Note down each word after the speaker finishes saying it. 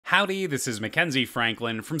Howdy, this is Mackenzie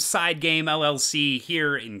Franklin from SideGame LLC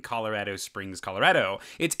here in Colorado Springs, Colorado.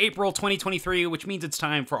 It's April 2023, which means it's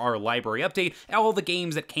time for our library update, all the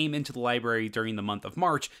games that came into the library during the month of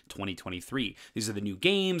March 2023. These are the new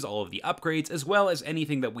games, all of the upgrades, as well as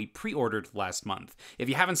anything that we pre-ordered last month. If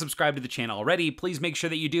you haven't subscribed to the channel already, please make sure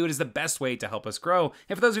that you do. It is the best way to help us grow.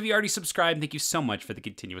 And for those of you already subscribed, thank you so much for the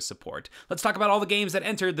continuous support. Let's talk about all the games that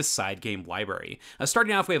entered the SideGame Library.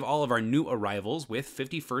 Starting off, we have all of our new arrivals with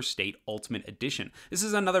 51st State Ultimate Edition. This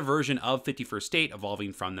is another version of 51st State,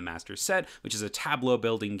 evolving from the Master Set, which is a tableau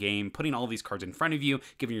building game, putting all these cards in front of you,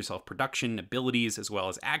 giving yourself production, abilities, as well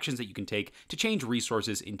as actions that you can take to change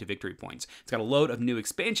resources into victory points. It's got a load of new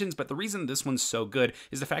expansions, but the reason this one's so good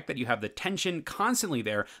is the fact that you have the tension constantly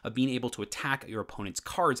there of being able to attack your opponent's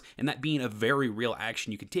cards, and that being a very real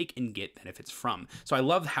action you can take and get benefits from. So I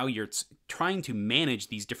love how you're trying to manage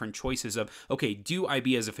these different choices of, okay, do I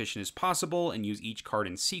be as efficient as possible and use each card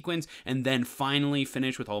in sequence, and then finally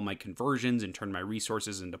finish with all my conversions and turn my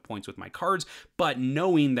resources into points with my cards, but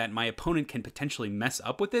knowing that my opponent can potentially mess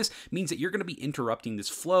up with this means that you're going to be interrupting this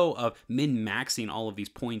flow of min-maxing all of these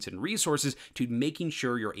points and resources to making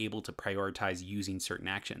sure you're able to prioritize using certain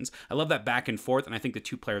actions. I love that back and forth, and I think the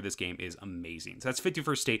two-player of this game is amazing. So that's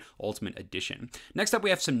 51st State Ultimate Edition. Next up,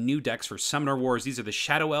 we have some new decks for Summoner Wars. These are the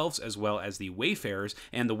Shadow Elves as well as the Wayfarers,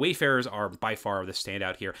 and the Wayfarers are by far the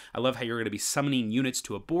standout here. I love how you're going to be summoning units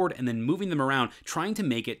to a board and then moving them around, trying to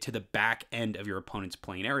make it to the back end of your opponent's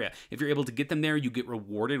playing area. If you're able to get them there, you get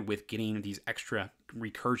rewarded with getting these extra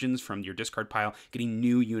recursions from your discard pile, getting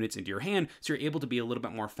new units into your hand, so you're able to be a little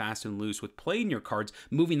bit more fast and loose with playing your cards,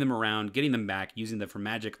 moving them around, getting them back, using them for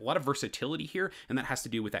magic. A lot of versatility here, and that has to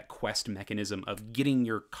do with that quest mechanism of getting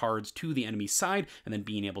your cards to the enemy side and then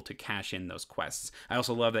being able to cash in those quests. I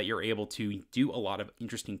also love that you're able to do a lot of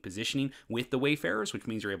interesting positioning with the Wayfarers, which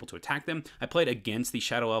means you're able to attack them. I played against the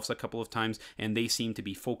Shadow Elves a couple of times, and they seem to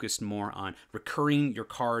be focused more on recurring your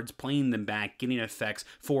cards, playing them back, getting effects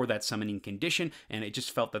for that summoning condition, and it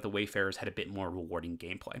just felt that the Wayfarers had a bit more rewarding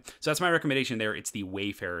gameplay. So that's my recommendation there. It's the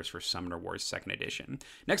Wayfarers for Summoner Wars 2nd Edition.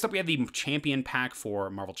 Next up, we have the Champion Pack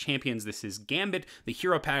for Marvel Champions. This is Gambit, the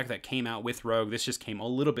hero pack that came out with Rogue. This just came a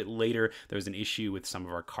little bit later. There was an issue with some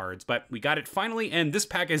of our cards, but we got it finally, and this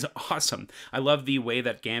pack is awesome. I love the way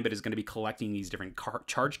that Gambit is going to be collecting these different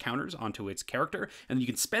charge counters onto its character, and you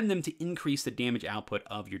can spend them to increase the damage output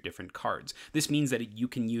of your different cards. This means that you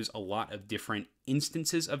can use a lot of different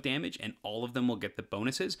instances of damage, and all of them will get the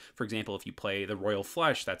bonuses. For example, if you play the Royal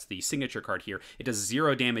Flush, that's the signature card here, it does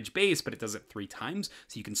 0 damage base, but it does it 3 times,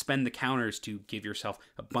 so you can spend the counters to give yourself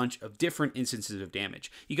a bunch of different instances of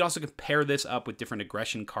damage. You can also compare this up with different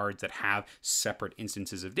aggression cards that have separate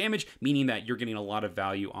instances of damage, meaning that you're getting a lot of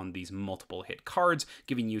value on these multiple hit cards,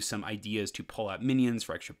 giving you some ideas to pull out minions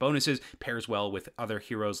for extra bonuses. Pairs well with other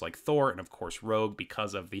heroes like Thor and of course Rogue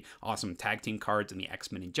because of the awesome tag team cards and the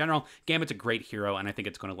X-Men in general. Gambit's a great hero, and I think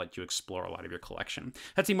it's going to let you explore a lot of your collection.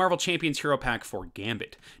 That's the Marvel Champions Hero Pack for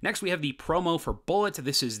Gambit. Next, we have the promo for Bullet.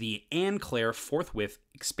 This is the Anne Claire Forthwith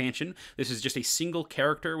expansion. This is just a single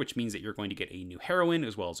character, which means that you're going to get a new heroine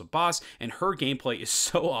as well as a boss, and her gameplay is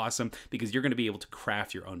so awesome because you're going to be able to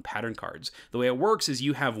craft your own pattern cards. The way it works is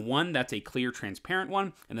you have one that's a clear, transparent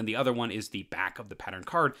one, and then the other one is the back of the pattern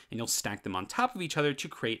card, and you'll stack them on top of each other to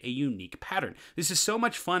create a unique pattern. This is so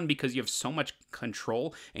much fun because you have so much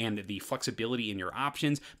control and the flexibility in your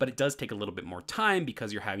options, but it does take a little bit more time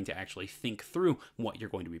because you're having to actually think through what you're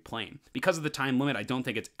going to be playing. Because of the time limit, I don't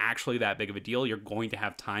think it's actually that big of a deal. You're going to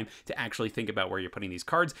have time to actually think about where you're putting these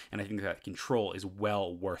cards, and I think that control is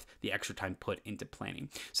well worth the extra time put into planning.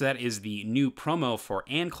 So that is the new promo for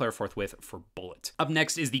Anne Claire Forthwith for Bullet. Up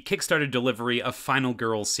next is the Kickstarter delivery of Final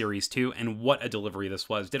Girls Series 2, and what a delivery this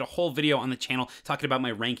was. Did a whole video on the channel talking about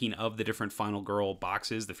my ranking of the different Final Girl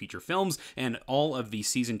boxes, the feature films, and all of the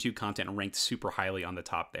Season 2 content ranked super highly on the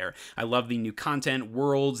top there. I love the new content,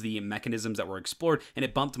 worlds, the mechanisms that were explored, and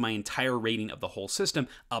it bumped my entire rating of the whole system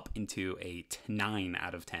up into a 9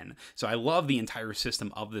 out of 10. So I love the entire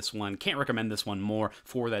system of this one. Can't recommend this one more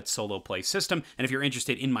for that solo play system. And if you're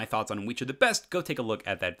interested in my thoughts on which are the best, go take a look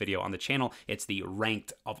at that video on the channel. It's the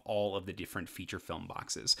ranked of all of the different feature film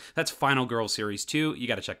boxes. That's Final Girl Series 2. You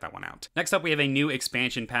got to check that one out. Next up, we have a new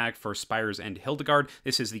expansion pack for Spires and Hildegard.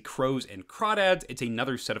 This is the Crows and Crawdads. It's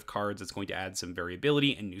another set of cards that's going to add some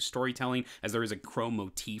variability and new storytelling, as there is a crow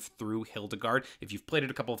motif through Hildegard. If you've played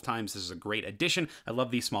it a couple of times, this is a great addition. I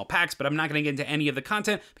love these small packs, but I'm not going to get into any of the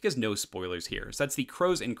content because no spoilers here. So that's the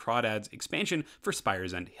Crows and Crawdads expansion for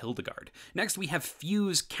Spires and Hildegard. Next, we have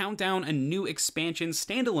Fuse Countdown, a new expansion,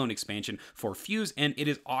 standalone expansion for Fuse, and it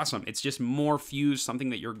is awesome. It's just more Fuse, something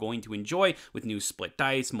that you're going to enjoy with new split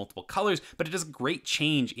dice, multiple colors, but it doesn't is a great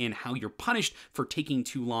change in how you're punished for taking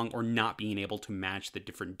too long or not being able to match the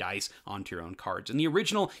different dice onto your own cards. In the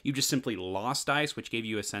original, you just simply lost dice, which gave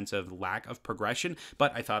you a sense of lack of progression,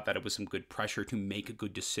 but I thought that it was some good pressure to make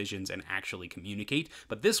good decisions and actually communicate.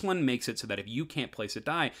 But this one makes it so that if you can't place a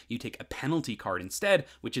die, you take a penalty card instead,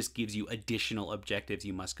 which just gives you additional objectives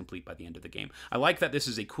you must complete by the end of the game. I like that this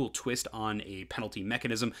is a cool twist on a penalty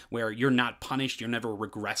mechanism where you're not punished, you're never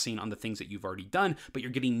regressing on the things that you've already done, but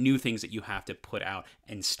you're getting new things that you have to put out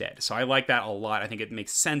instead. So I like that a lot. I think it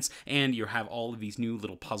makes sense, and you have all of these new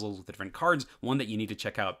little puzzles with the different cards, one that you need to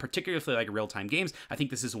check out, particularly for like real-time games. I think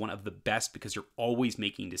this is one of the best because you're always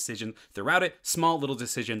making decisions throughout it, small little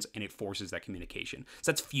decisions, and it forces that communication.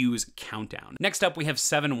 So that's Fuse Countdown. Next up, we have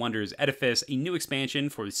Seven Wonders Edifice, a new expansion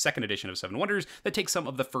for the second edition of Seven Wonders that takes some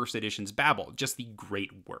of the first edition's babble, just the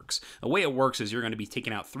great works. The way it works is you're going to be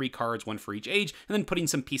taking out 3 cards, one for each age, and then putting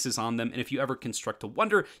some pieces on them, and if you ever construct a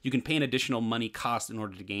wonder, you can pay an additional money cost in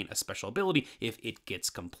order to gain a special ability if it gets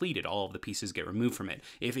completed. All of the pieces get removed from it.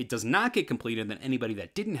 If it does not get completed, then anybody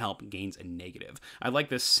that didn't help gains a negative. I like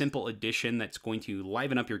this simple addition that's going to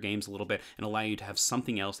liven up your games a little bit and allow you to have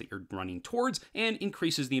something else that you're running towards, and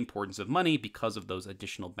increases the importance of money because of those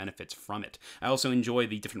additional benefits from it. I also enjoy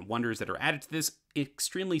the different wonders that are added to this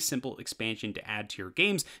extremely simple expansion to add to your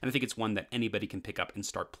games, and I think it's one that anybody can pick up and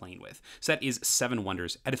start playing with. So that is Seven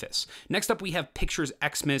Wonders Edifice. Next up, we have Pictures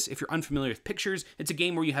Xmas. If you're unfamiliar with Pictures, it's a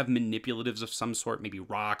game where you have manipulatives of some sort, maybe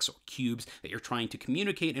rocks or cubes, that you're trying to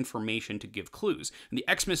communicate information to give clues. And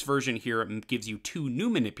the Xmas version here gives you 2 new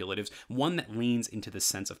manipulatives, one that leans into the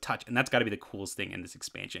sense of touch, and that's got to be the coolest thing in this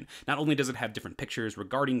expansion. Not only does it have different pictures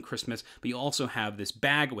regarding Christmas, but you also have this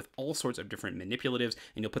bag with all sorts of different manipulatives,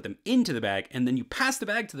 and you'll put them into the bag, and then you pass the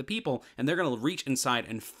bag to the people, and they're going to reach inside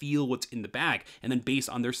and feel what's in the bag, and then based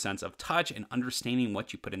on their sense of touch and understanding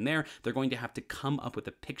what you put in there, they're going to have to come up with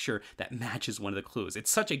a picture that matches one of the clues. It's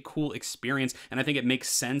such a cool experience, and I think it makes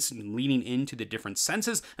sense leaning into the different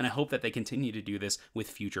senses, and I hope that they continue to do this with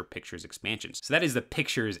future Pictures expansions. So that is the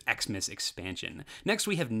Pictures Xmas expansion. Next,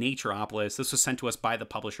 we have Naturopolis. This was sent to us by the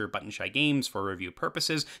publisher Button Shy Games for review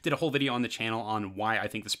purposes. Did a whole video on the channel on why I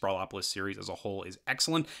think the Sprawlopolis series as a whole is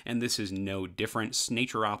excellent, and this is no different.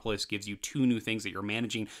 Naturopolis gives you 2 new things that you're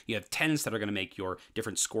managing. You have tents that are going to make your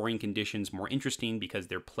different scoring conditions more interesting because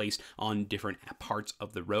they're placed on different parts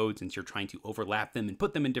of the roads, and so you're trying to overlap them and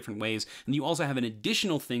put them in different ways. And you also have an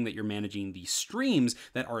additional thing that you're managing, the streams,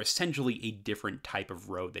 that are essentially a different type of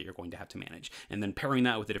road that you're going to have to manage. And then pairing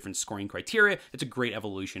that with the different scoring criteria, it's a great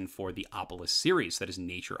evolution for the Opolis series, that is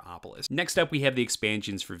Naturopolis. Next up, we have the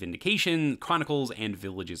expansions for Vindication, Chronicles, and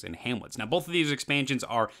Villages and Hamlets. Now, both of these expansions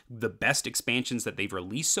are the best expansions that they've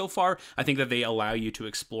released so far. I think that they allow you to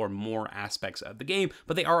explore more aspects of the game,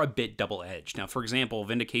 but they are a bit double-edged. Now, for example,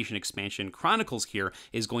 Vindication expansion Chronicles here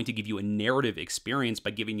is going to give you a narrative experience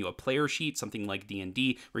by giving you a player sheet, something like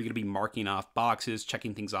D&D, where you're going to be marking off boxes,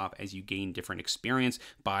 checking things off as you gain different experience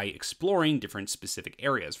by exploring different specific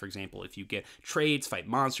areas. For example, if you get trades, fight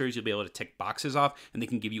monsters, you'll be able to tick boxes off, and they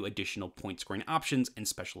can give you additional point scoring options and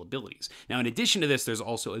special abilities. Now, in addition to this, there's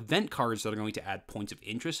also event cards that are going to add points of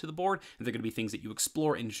interest to the board, and they're going to be things that you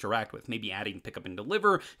explore and interact with, maybe adding pick up and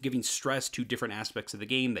deliver, giving stress to different aspects of the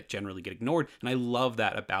game that generally get ignored, and I love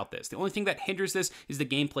that about this. The only thing that hinders this is the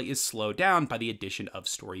gameplay is slowed down by the addition of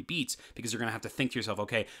story beats, because you're going to have to think to yourself,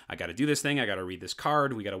 okay, I got to do this thing, I got to read this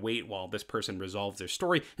card, we got to wait while this person resolves their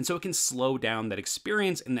story, and so it can slow down that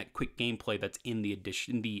experience and that quick gameplay that's in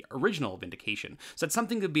the original Vindication. So that's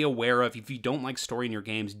something to be aware of. If you don't like story in your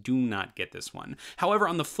games, do not get this one. However,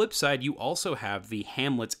 on the flip side, you also have the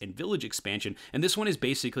Hamlets and Village expansion, and this one is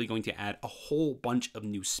basically going to add a whole bunch of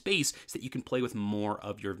new space so that you can play with more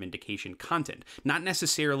of your Vindication content. Not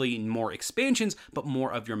necessarily more expansions, but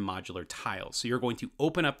more of your modular tiles. So you're going to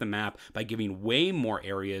open up the map by giving way more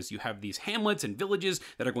areas. You have these hamlets and villages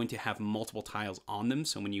that are going to have multiple tiles on them.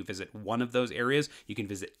 So when you visit one of those areas, you can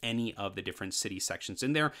visit any of the different city sections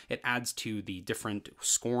in there. It adds to the different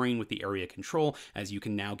scoring with the area control, as you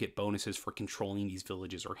can now get bonuses for controlling these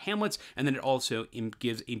villages or hamlets. And then it also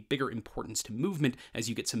gives a bigger importance to movement, as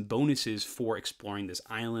you get some bonuses for exploring this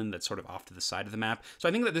island that's sort of off to the side of the map. So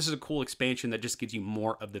I think that this is a cool expansion that just gives you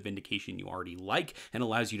more of the Vindication you already like and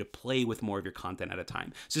allows you to play with more of your content at a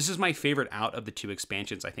time. So this is my favorite out of the 2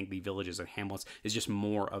 expansions. I think the Villages and Hamlets is just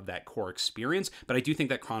more of that core experience, but I do think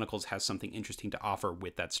that Chronicles has something interesting to offer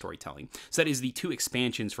with that storytelling. So that is the 2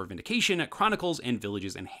 expansions for Vindication, Chronicles, and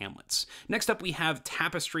Villages and Hamlets. Next up, we have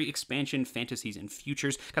Tapestry expansion, Fantasies and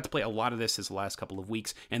Futures. Got to play a lot of this the last couple of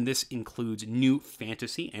weeks, and this includes includes new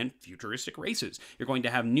fantasy and futuristic races. You're going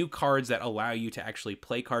to have new cards that allow you to actually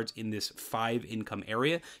play cards in this 5 income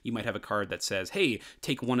area. You might have a card that says, hey,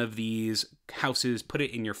 take one of these houses, put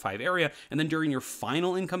it in your 5 area, and then during your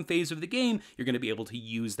final income phase of the game, you're going to be able to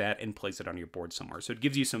use that and place it on your board somewhere. So it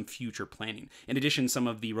gives you some future planning. In addition, some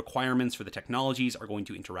of the requirements for the technologies are going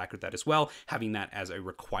to interact with that as well. Having that as a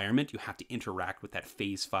requirement, you have to interact with that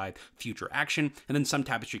phase 5 future action. And then some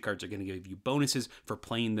Tapestry cards are going to give you bonuses for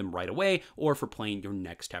playing them right away or for playing your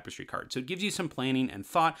next Tapestry card. So it gives you some planning and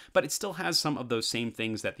thought, but it still has some of those same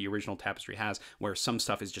things that the original Tapestry has, where some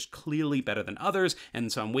stuff is just clearly better than others.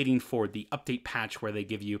 And so I'm waiting for the update patch where they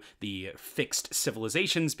give you the fixed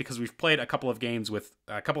civilizations, because we've played a couple of games with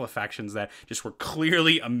a couple of factions that just were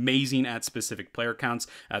clearly amazing at specific player counts.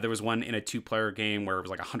 There was one in a 2-player game where it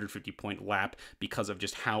was like a 150-point lap because of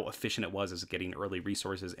just how efficient it was as getting early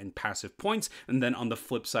resources and passive points. And then on the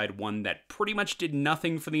flip side, one that pretty much did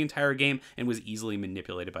nothing for the entire game and was easily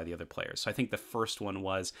manipulated by the other players. So I think the first one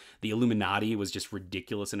was the Illuminati, was just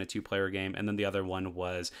ridiculous in a 2-player game. And then the other one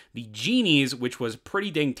was the Genies, which was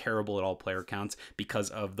pretty dang terrible at all player counts because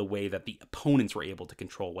of the way that the opponents were able to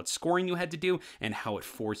control what scoring you had to do and how it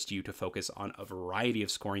forced you to focus on a variety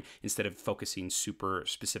of scoring instead of focusing super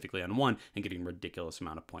specifically on one and getting a ridiculous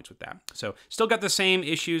amount of points with that. So still got the same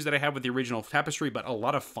issues that I had with the original Tapestry, but a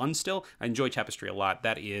lot of fun still. I enjoy Tapestry a lot.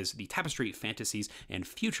 That is the Tapestry Fantasies and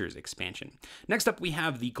Futures expansion. Next up, we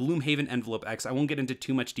have the Gloomhaven Envelope X. I won't get into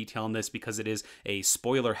too much detail on this because it is a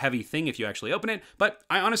spoiler heavy thing if you actually open it, but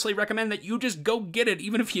I honestly recommend that you just go get it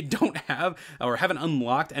even if you don't have or haven't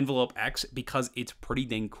unlocked Envelope X, because it's pretty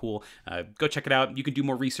dang cool. Go check it out. You can do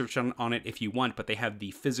more research on it if you want, but they have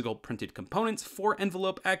the physical printed components for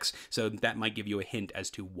Envelope X, so that might give you a hint as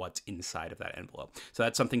to what's inside of that envelope. So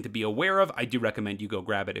that's something to be aware of. I do recommend you go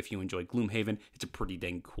grab it if you enjoy Gloomhaven. It's a pretty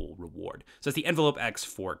dang cool reward. So that's the Envelope X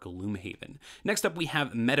for Gloomhaven. Next up, we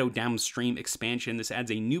have Meadow Downstream expansion. This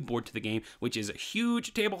adds a new board to the game, which is a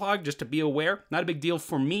huge table hog, just to be aware. Not a big deal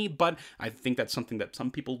for me, but I think that's something that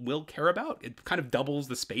some people will care about. It kind of doubles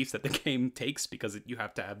the space that the game takes because you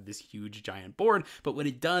have to have this huge giant board, but what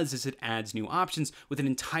it does is it adds new options with an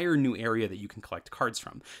entire new area that you can collect cards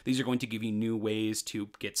from. These are going to give you new ways to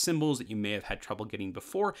get symbols that you may have had trouble getting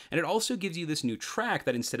before, and it also gives you this new track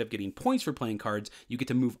that instead of getting points for playing cards, you get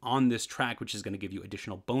to move on this track, which is going to give you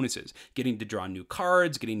additional bonuses, getting to draw new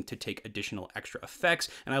cards, getting to take additional extra effects,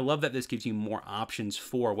 and I love that this gives you more options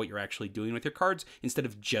for what you're actually doing with your cards instead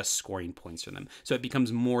of just scoring points for them. So it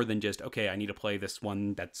becomes more than just, okay, I need to play this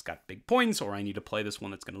one that's got big points, or I need to play this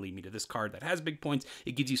one that's going to lead me to this card that has big points.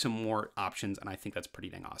 It gives you some more options, and I think that's pretty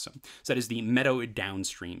dang awesome. So that is the Meadow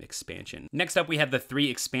Downstream expansion. Next up, we have the 3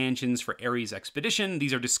 expansions for Ares Expedition.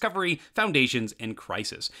 These are Discovery, Foundations, and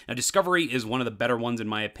Crisis. Now, Discovery is one of the better ones in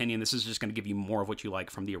my opinion. This is just going to give you more of what you like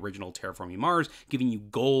from the original Terraforming Mars, giving you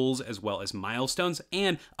goals as well as milestones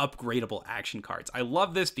and upgradable action cards. I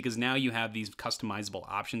love this because now you have these customizable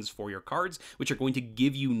options for your cards, which are going to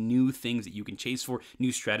give you new things that you can chase for,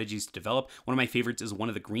 new strategies to develop. One of my favorites is one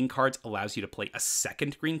of the green cards allows you to play a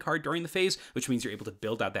second green card during the phase, which means you're able to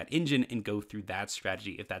build out that engine and go through that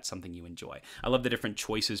strategy if that's something you enjoy. I love the different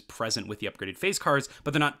choices present with the upgraded phase cards,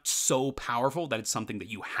 but they're not so powerful that it's something that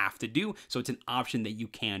you have to do, so it's an option that you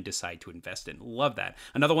can decide to invest in. Love that.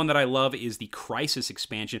 Another one that I love is the Crisis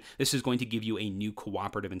expansion. This is going to give you a new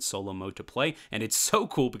cooperative and solo mode to play, and it's so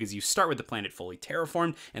cool because you start with the planet fully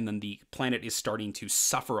terraformed, and then the planet is starting to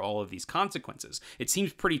suffer all of these consequences. It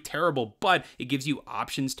seems pretty terrible, but it gives you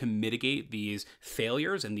options to mitigate these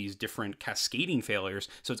failures and these different cascading failures,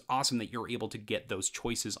 so it's awesome that you're able to get those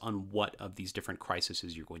choices on what of these different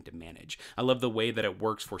crises you're going to manage. I love the way that it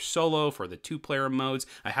works for solo, for the 2-player modes.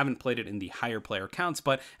 I haven't played it in the higher player counts,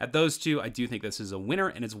 but at those two, I do think this is a winner,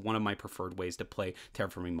 and it's one of my preferred ways to play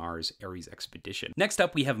Terraforming Mars Ares Expedition. Next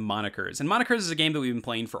up, we have Monikers, and Monikers is a game that we've been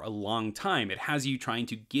playing for a long time. It has you trying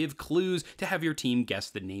to give clues to have your team guess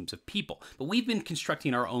the names of people, but we've been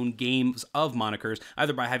constructing our own games of Monikers,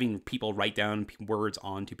 either by having people write down words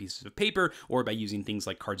onto pieces of paper, or by using things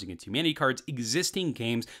like Cards Against Humanity cards, existing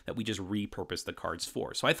games that we just repurpose the cards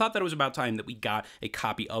for. So I thought that it was about time that we got a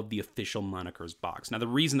copy of the official Monikers box. Now, the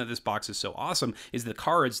reason that this box is so awesome is the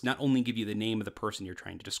cards not only give you the name of the person you're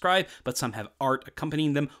trying to describe, but some have art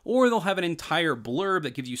accompanying them, or they'll have an entire blurb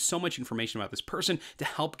that gives you so much information about this person to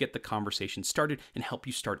help get the conversation started and help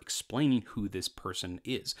you start explaining who this person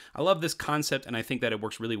is. I love this concept, and I think that it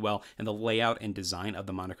works really well, and the layout and design of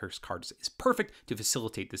the Monikers cards is perfect to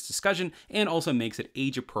facilitate this discussion, and also makes it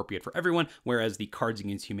age appropriate for everyone, whereas the Cards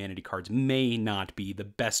Against Humanity cards may not be the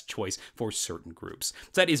best choice for certain groups.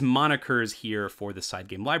 So that is Monikers here for the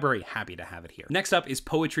SideGame Library. Happy to have it here. Next up is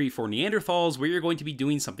Poetry for Neanderthals, where you're going to be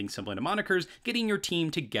doing something similar to monikers, getting your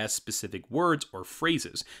team to guess specific words or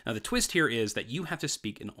phrases. Now the twist here is that you have to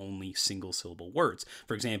speak in only single syllable words.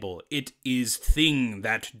 For example, it is thing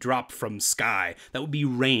that drop from sky. That would be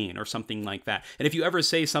rain or something like that. And if you ever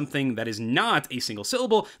say something that is not a single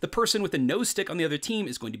syllable, the person with the nose stick on the other team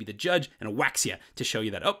is going to be the judge and whacks you to show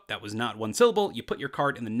you that, oh, that was not one syllable. You put your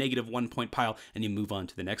card in the negative 1 point pile and you move on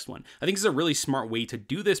to the next one. I think this is a really smart way to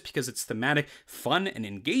do this because it's thematic, fun, and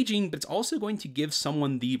engaging, but it's also going to give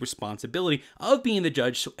someone the responsibility of being the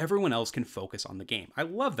judge so everyone else can focus on the game. I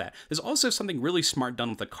love that. There's also something really smart done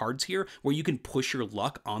with the cards here where you can push your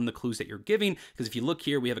luck on the clues that you're giving, because if you look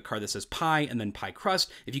here, we have a card that says pie and then pie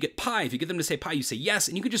crust. If you get pie, if you get them to say pie, you say yes,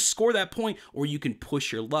 and you can just score that point, or you can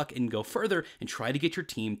push your luck and go further and try to get your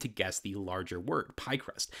team to guess the larger word, pie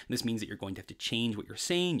crust. And this means that you're going to have to change what you're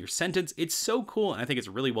saying, your sentence. It's so cool, and I think it's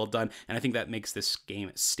really well done, and I think that makes this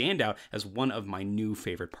game stand out as one of my new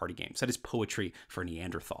favorite party games. That is poetry for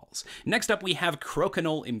Neanderthals. Next up, we have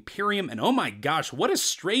Crokinole Imperium, and oh my gosh, what a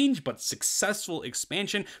strange but successful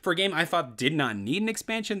expansion for a game I thought did not need an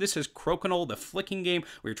expansion. This is Crokinole, the flicking game,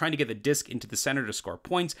 where you're trying to get the disc into the center to score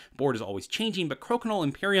points. Board is always changing, but Crokinole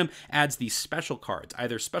Imperium adds these special cards,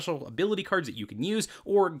 either special ability cards that you can use,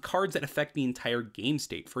 or cards that affect the entire game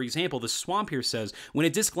state. For example, the swamp here says, when a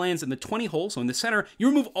disc lands in the 20 hole, so in the center, you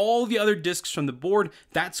remove all the other discs from the board.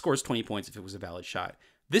 That scores 20 points if it was a valid shot.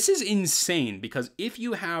 This is insane because if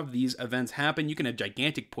you have these events happen, you can have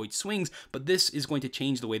gigantic point swings, but this is going to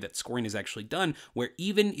change the way that scoring is actually done, where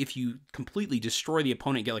even if you completely destroy the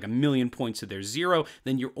opponent, get like 1,000,000 points to their 0,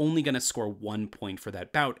 then you're only going to score 1 point for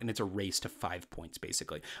that bout, and it's a race to 5 points,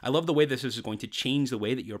 basically. I love the way this is going to change the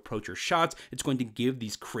way that you approach your shots. It's going to give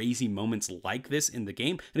these crazy moments like this in the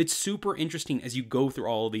game, and it's super interesting as you go through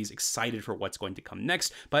all of these, excited for what's going to come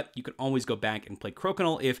next, but you can always go back and play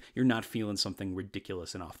Crokinole if you're not feeling something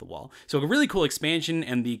ridiculous and off the wall. So a really cool expansion,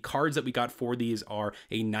 and the cards that we got for these are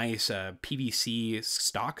a nice PVC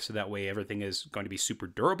stock, so that way everything is going to be super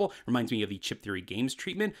durable. Reminds me of the Chip Theory Games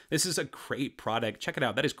treatment. This is a great product. Check it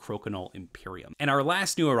out. That is Crokinole Imperium. And our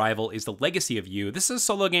last new arrival is The Legacy of You. This is a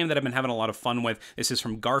solo game that I've been having a lot of fun with. This is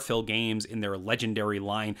from Garphill Games in their legendary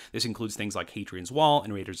line. This includes things like Hadrian's Wall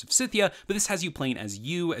and Raiders of Scythia, but this has you playing as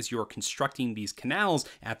you're constructing these canals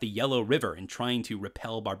at the Yellow River and trying to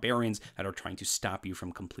repel barbarians that are trying to stop you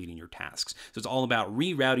from completing your tasks. So it's all about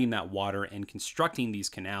rerouting that water and constructing these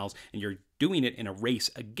canals, and you're doing it in a race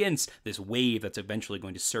against this wave that's eventually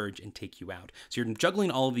going to surge and take you out. So you're juggling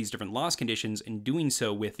all of these different loss conditions and doing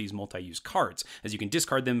so with these multi-use cards, as you can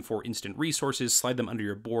discard them for instant resources, slide them under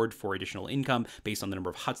your board for additional income based on the number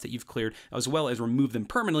of huts that you've cleared, as well as remove them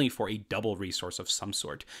permanently for a double resource of some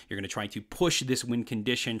sort. You're going to try to push this win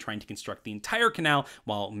condition, trying to construct the entire canal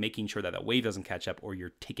while making sure that that wave doesn't catch up or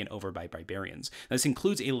you're taken over by barbarians. Now, this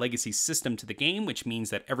includes a legacy system to the game, which means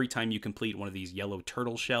that every time you complete one of these yellow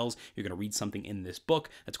turtle shells, you're going to read something in this book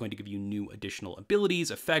that's going to give you new additional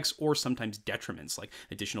abilities, effects, or sometimes detriments, like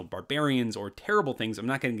additional barbarians or terrible things. I'm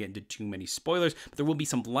not going to get into too many spoilers, but there will be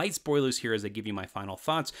some light spoilers here as I give you my final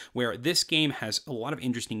thoughts, where this game has a lot of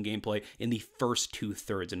interesting gameplay in the first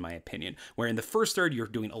 2/3, in my opinion, where in the first third, you're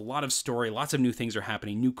doing a lot of story, lots of new things are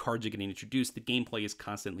happening, new cards are getting introduced, the gameplay is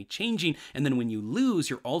constantly changing, and then when you lose,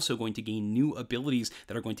 you're also going to gain new abilities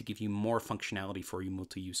that are going to give you more functionality for your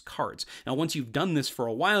multi-use cards. Now, once you've done this for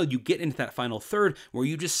a while, you get into that final third where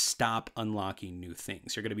you just stop unlocking new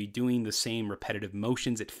things. You're going to be doing the same repetitive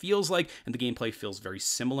motions, it feels like, and the gameplay feels very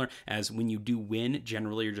similar, as when you do win,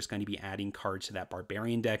 generally you're just going to be adding cards to that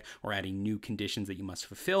barbarian deck or adding new conditions that you must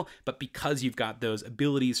fulfill, but because you've got those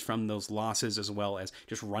abilities from those losses as well as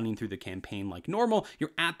just running through the campaign like normal,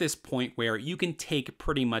 you're at this point where you can take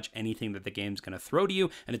pretty much anything that the game's going to throw to you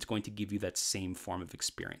and it's going to give you that same form of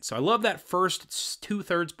experience. So I love that first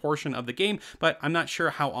 2/3 portion of the game, but I'm not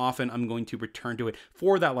sure how often I'm going to return to it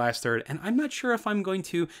for that last third, and I'm not sure if I'm going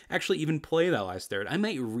to actually even play that last third. I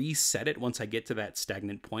might reset it once I get to that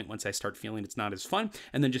stagnant point, once I start feeling it's not as fun,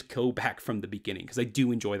 and then just go back from the beginning, because I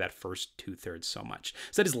do enjoy that first 2/3 so much.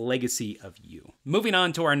 So that is Legacy of You. Moving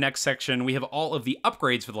on to our next section, we have all of the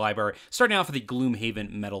upgrades for the library, starting off with the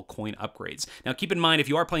Gloomhaven metal coin upgrades. Now keep in mind, if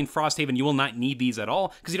you are playing Frosthaven, you will not need these at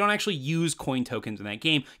all, because you don't actually use coin tokens in that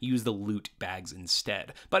game, you use the loot bags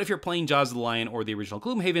instead. But if you're playing Jaws of the Lion or the original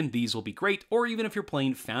Gloomhaven, these these will be great, or even if you're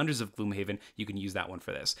playing Founders of Gloomhaven, you can use that one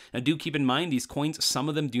for this. Now do keep in mind these coins, some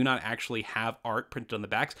of them do not actually have art printed on the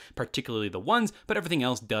backs, particularly the ones, but everything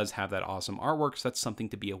else does have that awesome artwork, so that's something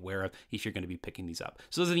to be aware of if you're going to be picking these up.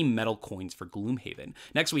 So those are the metal coins for Gloomhaven.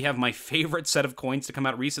 Next we have my favorite set of coins to come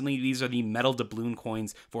out recently. These are the metal doubloon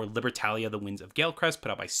coins for Libertalia, the Winds of Galecrest,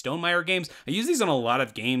 put out by Stonemaier Games. I use these on a lot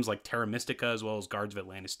of games like Terra Mystica as well as Guards of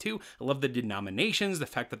Atlantis 2. I love the denominations, the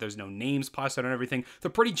fact that there's no names plastered on everything.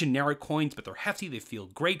 They're pretty generic coins, but they're hefty, they feel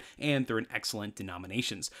great, and they're in excellent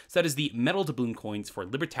denominations. So that is the metal doubloon coins for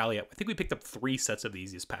Libertalia. I think we picked up 3 sets of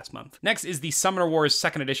these this past month. Next is the Summoner Wars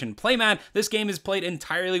 2nd Edition playmat. This game is played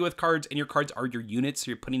entirely with cards, and your cards are your units,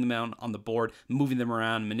 so you're putting them down on the board, moving them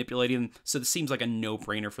around, manipulating them, so this seems like a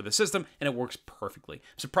no-brainer for the system, and it works perfectly.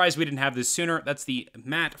 I'm surprised we didn't have this sooner. That's the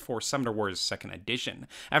mat for Summoner Wars 2nd Edition.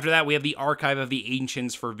 After that, we have the Archive of the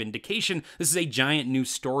Ancients for Vindication. This is a giant new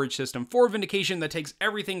storage system for Vindication that takes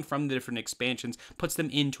everything from the different expansions, puts them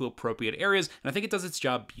into appropriate areas, and I think it does its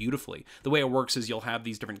job beautifully. The way it works is you'll have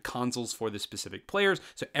these different consoles for the specific players,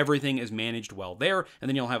 so everything is managed well there, and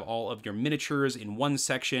then you'll have all of your miniatures in one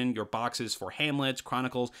section, your boxes for Hamlets,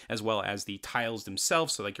 Chronicles, as well as the tiles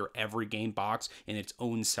themselves, so like your every game box in its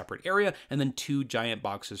own separate area, and then 2 giant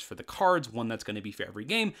boxes for the cards, one that's going to be for every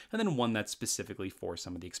game, and then one that's specifically for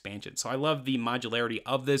some of the expansions. So I love the modularity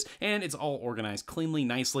of this, and it's all organized cleanly,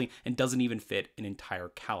 nicely, and doesn't even fit an entire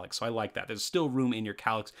calyx. So I like that. There's still room in your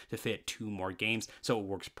calyx to fit 2 more games, so it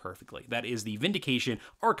works perfectly. That is the Vindication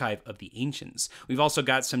Archive of the Ancients. We've also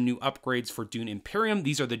got some new upgrades for Dune Imperium.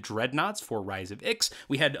 These are the Dreadnoughts for Rise of Ix.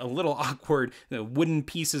 We had a little awkward wooden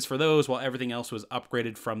pieces for those, while everything else was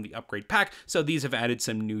upgraded from the upgrade pack. So these have added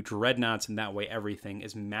some new Dreadnoughts, and that way everything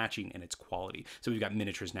is matching in its quality. So we've got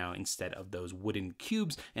miniatures now instead of those wooden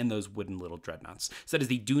cubes and those wooden little Dreadnoughts. So that is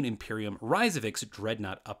the Dune Imperium Rise of Ix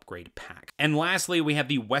Dreadnought Upgrade Pack. And lastly, we have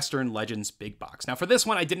the Western Legends Big Box. Now for this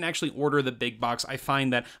one, I didn't actually order the big box. I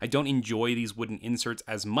find that I don't enjoy these wooden inserts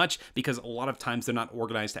as much because a lot of times they're not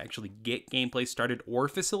organized to actually get gameplay started or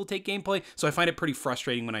facilitate gameplay. So I find it pretty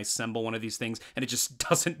frustrating when I assemble one of these things and it just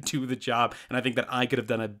doesn't do the job. And I think that I could have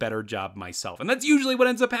done a better job myself. And that's usually what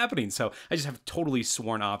ends up happening. So I just have totally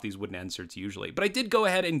sworn off these wooden inserts usually. But I did go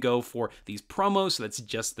ahead and go for these promos. So that's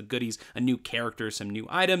just the goodies, a new character, some new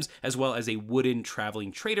items, as well as a wooden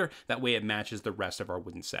traveling trader. That way it matches the rest of our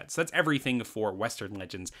wooden sets. So that's everything for Western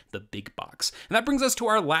Legends, the big box. And that brings us to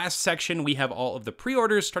our last section. We have all of the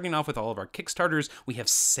pre-orders, starting off with all of our Kickstarters. We have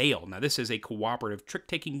Sail. Now this is a cooperative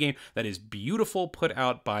trick-taking game that is beautiful, put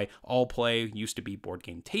out by All Play, used to be Board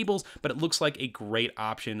Game Tables, but it looks like a great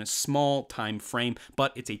option, a small time frame,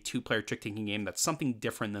 but it's a 2-player trick-taking game that's something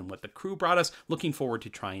different than what the crew brought us. Looking forward to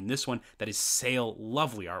trying this one. That is Sail.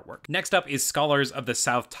 Lovely artwork. Next up is Scholars of the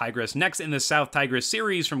South Tigris, next in the South Tigris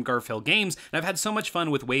series from Garphill Games, and I've had so much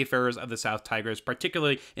fun with Wayfarers of the South Tigris,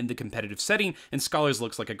 particularly in the competitive setting, and Scholars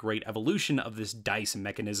looks like a great evolution of this dice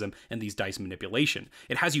mechanism and these dice manipulation.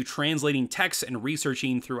 It has you translating text and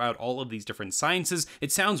researching throughout all of these different sciences.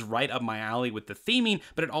 It sounds right up my alley with the theming,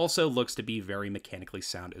 but it also looks to be very mechanically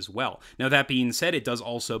sound as well. Now that being said, it does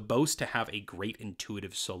also boast to have a great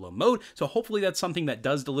intuitive solo mode, so hopefully that's something that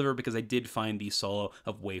does deliver, because I did find the solo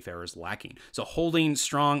of Wayfarers lacking. So holding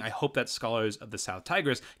strong, I hope that Scholars of the South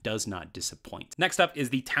Tigris does not disappoint. Next up is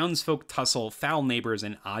the Townsfolk Tussle, Foul Neighbors,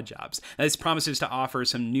 and Odd Jobs. Now, this promises to offer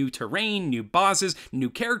some new terrain, new bosses, new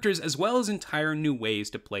characters, as well as entire new ways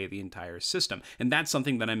to play the entire system, and that's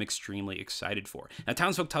something that I'm extremely excited for. Now,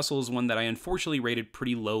 Townsfolk Tussle is one that I unfortunately rated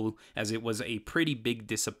pretty low, as it was a pretty big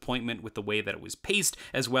disappointment with the way that it was paced,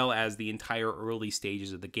 as well as the entire early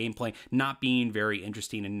stages of the gameplay not being very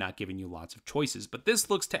interesting and not giving you lots of choices. But this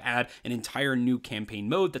looks to add an entire new campaign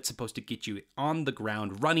mode that's supposed to get you on the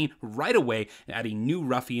ground running right away, adding new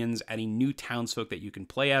ruffians, adding new townsfolk that you can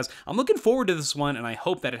play as. I'm looking forward to this one, and I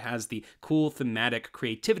hope that it has the cool thematic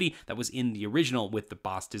creativity that was in the original with the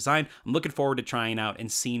boss design. I'm looking forward to trying out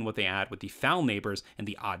and seeing what they add with the Foul Neighbors and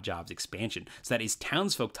the Odd Jobs expansion. So that is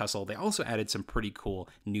Townsfolk Tussle. They also added some pretty cool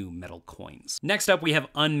new metal coins. Next up, we have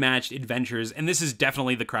Unmatched Adventures, and this is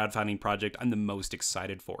definitely the crowdfunding project I'm the most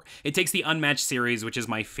excited for. It takes the Unmatched series, which is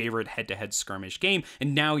my favorite head-to-head skirmish game,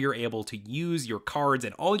 and now you're able to use your cards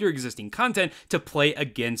and all your existing content to play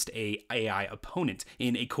against a AI opponent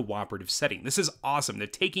in a cooperative setting. This is awesome. They're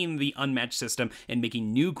taking the Unmatched system and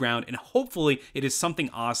making new ground, and hopefully it is something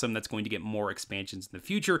awesome that's going to get more expansions in the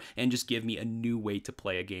future and just give me a new way to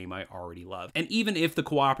play a game I already love. And even if the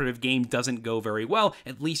cooperative game doesn't go very well,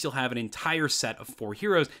 at least you'll have an entire set of 4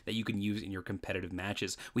 heroes that you can use in your competitive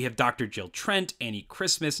matches. We have Dr. Jill Trent, Annie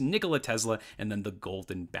Christmas, Nikola Tesla, and then the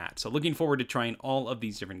Golden Bat. So looking forward to trying all of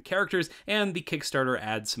these different characters, and the Kickstarter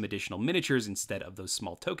adds some additional miniatures instead instead of those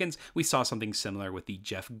small tokens. We saw something similar with the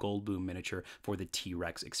Jeff Goldblum miniature for the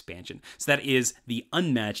T-Rex expansion. So that is the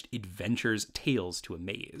Unmatched Adventures Tales to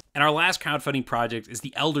Amaze. And our last crowdfunding project is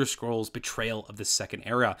the Elder Scrolls Betrayal of the Second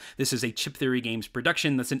Era. This is a Chip Theory Games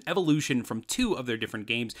production that's an evolution from two of their different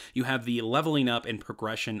games. You have the leveling up and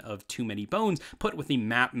progression of Too Many Bones put with the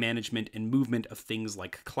map management and movement of things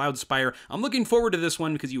like Cloud Spire. I'm looking forward to this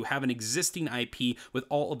one because you have an existing IP with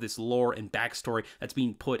all of this lore and backstory that's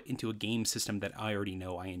being put into a game system that I already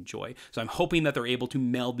know I enjoy. So I'm hoping that they're able to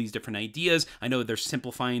meld these different ideas. I know they're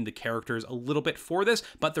simplifying the characters a little bit for this,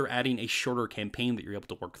 but they're adding a shorter campaign that you're able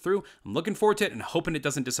to work through. I'm looking forward to it and hoping it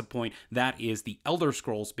doesn't disappoint. That is the Elder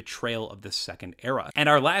Scrolls Betrayal of the Second Era. And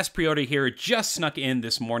our last pre-order here just snuck in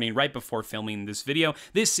this morning right before filming this video.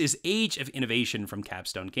 This is Age of Innovation from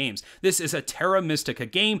Capstone Games. This is a Terra Mystica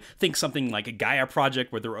game. Think something like a Gaia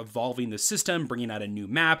project where they're evolving the system, bringing out a new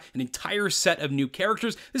map, an entire set of new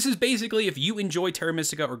characters. This is basically, if you enjoy Terra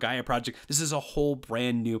Mystica or Gaia project, this is a whole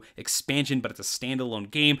brand new expansion, but it's a standalone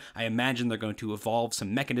game. I imagine they're going to evolve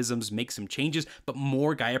some mechanisms, make some changes, but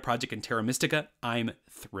more Gaia project and Terra Mystica. I'm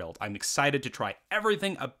thrilled. I'm excited to try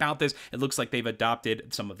everything about this. It looks like they've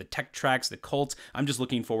adopted some of the tech tracks, the cults. I'm just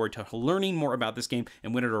looking forward to learning more about this game,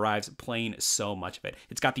 and when it arrives, playing so much of it.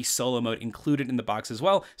 It's got the solo mode included in the box as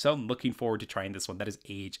well, so I'm looking forward to trying this one. That is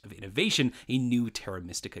Age of Innovation, a new Terra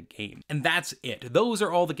Mystica game. And that's it. Those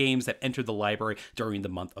are all the games that entered the library during the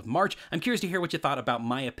month of March. I'm curious to hear what you thought about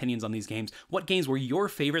my opinions on these games. What games were your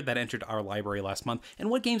favorite that entered our library last month, and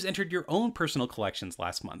what games entered your own personal collections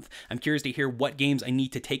last month? I'm curious to hear what games I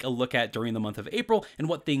need to take a look at during the month of April, and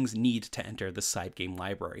what things need to enter the SideGame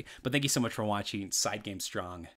library. But thank you so much for watching. SideGame Strong.